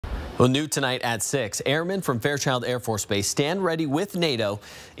Well, new tonight at 6, airmen from Fairchild Air Force Base stand ready with NATO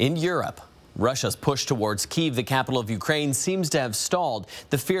in Europe. Russia's push towards Kyiv, the capital of Ukraine, seems to have stalled.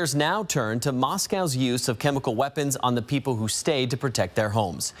 The fears now turn to Moscow's use of chemical weapons on the people who stayed to protect their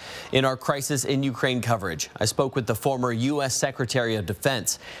homes. In our Crisis in Ukraine coverage, I spoke with the former U.S. Secretary of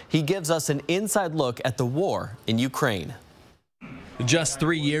Defense. He gives us an inside look at the war in Ukraine. Just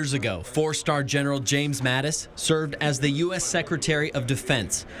 3 years ago, four-star General-James-Mattis served as the U.S. Secretary of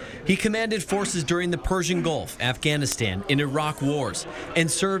Defense. He commanded forces during the Persian Gulf, Afghanistan, and Iraq wars, and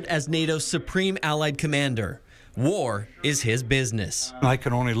served as NATO's supreme allied commander. War is his business. I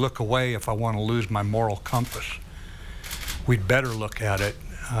can only look away if I want to lose my moral compass. We'd better look at it.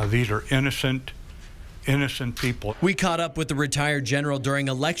 These are innocent people. We caught up with the retired general during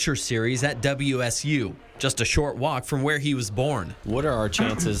a lecture series at WSU, just a short walk from where he was born. What are our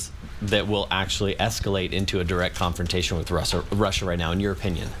chances that we'll actually escalate into a direct confrontation with Russia right now, in your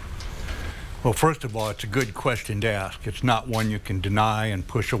opinion? Well, first of all, it's a good question to ask. It's not one you can deny and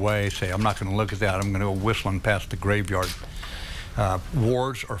push away, say, I'm not going to look at that, I'm going to go whistling past the graveyard.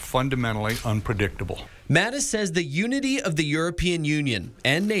 Wars are fundamentally unpredictable. Mattis says the unity of the European Union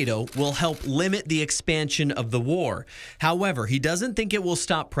and NATO will help limit the expansion of the war. However, he doesn't think it will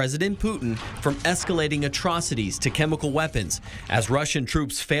stop President Putin from escalating atrocities to chemical weapons as Russian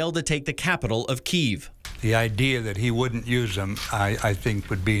troops fail to take the capital of Kyiv. The idea that he wouldn't use them, I think,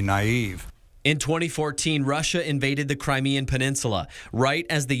 would be naive. In 2014, Russia invaded the Crimean Peninsula, right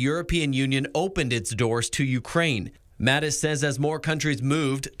as the European Union opened its doors to Ukraine. Mattis says as more countries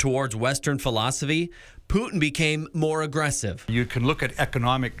moved towards Western philosophy, Putin became more aggressive. You can look at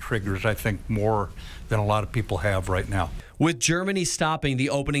economic triggers, I think, more than a lot of people have right now. With Germany stopping the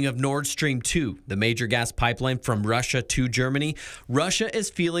opening of Nord Stream 2, the major gas pipeline from Russia to Germany, Russia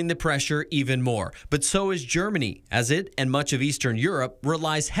is feeling the pressure even more. But so is Germany, as it and much of Eastern Europe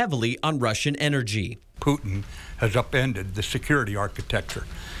relies heavily on Russian energy. Putin has upended the security architecture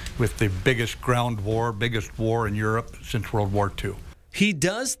with the biggest war in Europe since World War II. He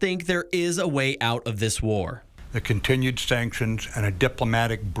does think there is a way out of this war. The continued sanctions and a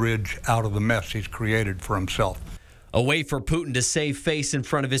diplomatic bridge out of the mess he's created for himself. A way for Putin to save face in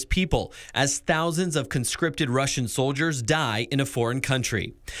front of his people as thousands of conscripted Russian soldiers die in a foreign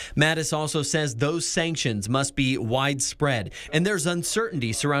country. Mattis also says those sanctions must be widespread, and there's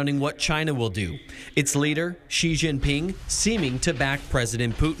uncertainty surrounding what China will do. Its leader, Xi Jinping, seeming to back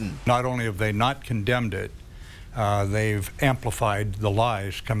President Putin. Not only have they not condemned it, they've amplified the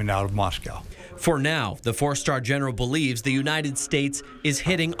lies coming out of Moscow. For now, the four-star general believes the United States is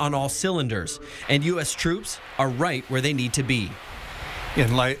hitting on all cylinders, and U.S. troops are right where they need to be.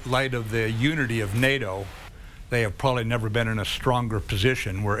 In light of the unity of NATO, they have probably never been in a stronger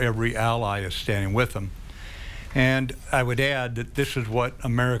position where every ally is standing with them. And I would add that this is what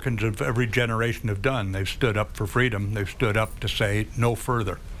Americans of every generation have done. They've stood up for freedom. They've stood up to say no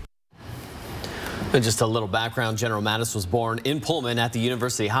further. And just a little background, General Mattis was born in Pullman at the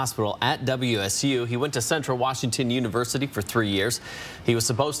University Hospital at WSU. He went to Central Washington University for 3 years. He was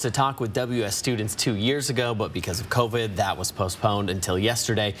supposed to talk with WS students 2 years ago, but because of COVID, that was postponed until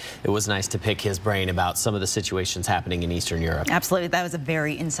yesterday. It was nice to pick his brain about some of the situations happening in Eastern Europe. Absolutely. That was a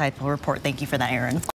very insightful report. Thank you for that, Aaron.